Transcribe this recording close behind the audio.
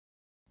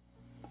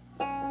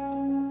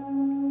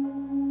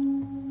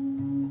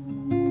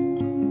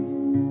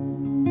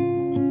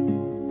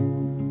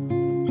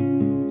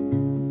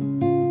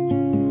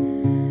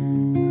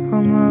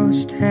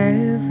almost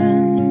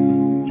heaven,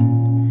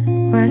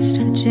 West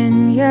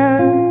Virginia,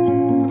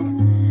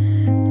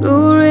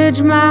 Blue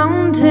Ridge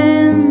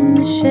Mountains,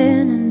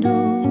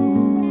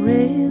 Shenandoah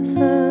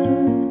River.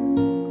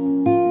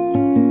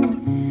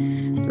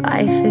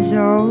 Life is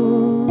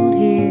old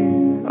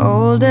here,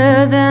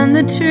 older than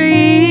the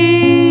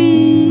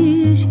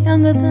trees,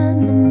 younger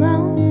than the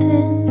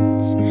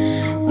mountains,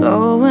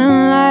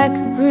 blowing like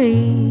a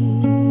breeze.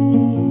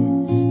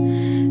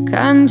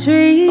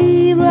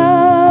 Country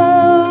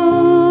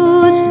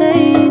roads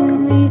take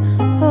me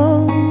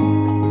home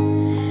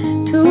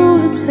to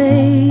the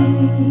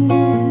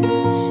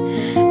place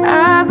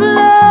I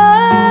belong,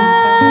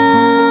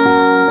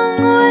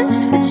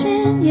 West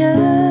Virginia,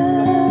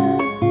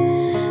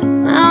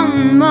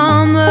 Mountain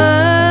Mama,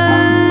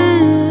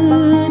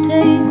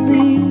 take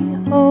me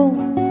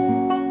home.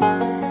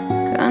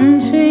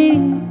 Country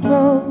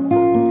roads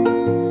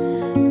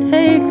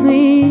take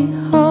me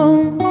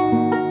home.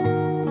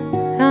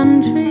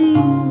 Country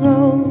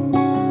roads.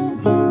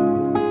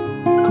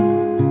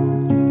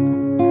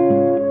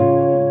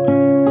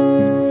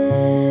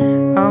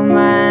 All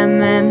my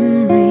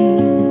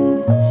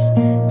memories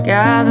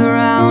gather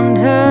round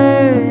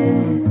her,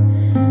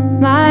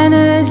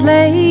 miner's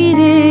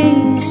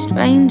lady,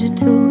 stranger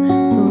to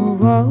the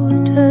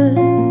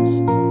waters,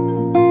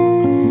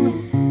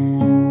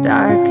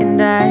 dark and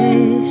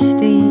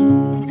dusty,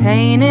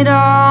 painted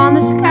on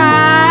the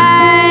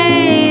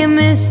sky, a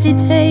misty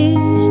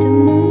taste of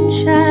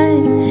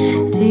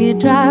moonshine,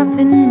 teardrop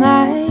in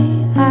my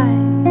eye.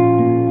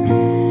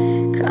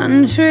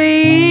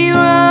 Country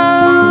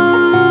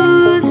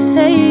roads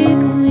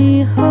take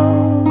me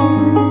home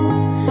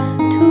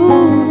to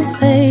the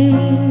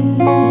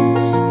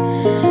place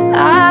I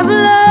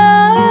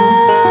belong,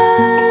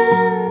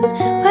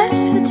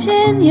 West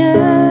Virginia,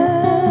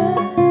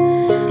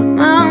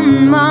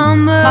 Mountain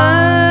Mama,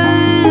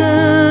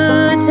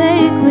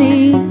 take me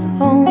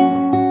home.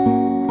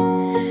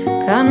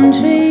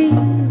 Country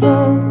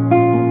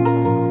roads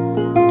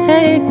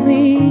take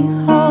me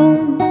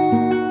home.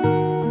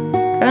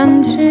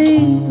 Country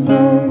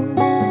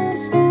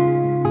roads.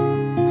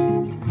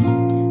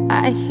 I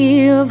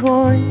hear a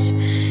voice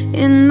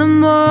in the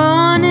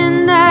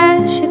morning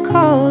as she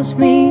calls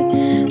me.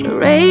 The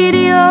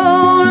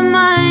radio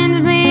reminds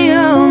me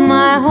of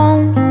my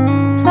home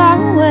far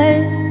away.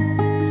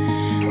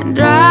 And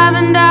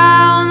driving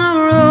down the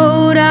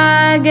road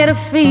I get a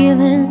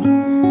feeling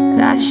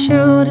that I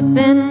should have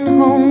been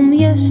home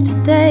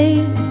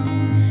yesterday.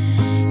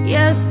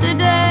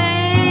 Yesterday.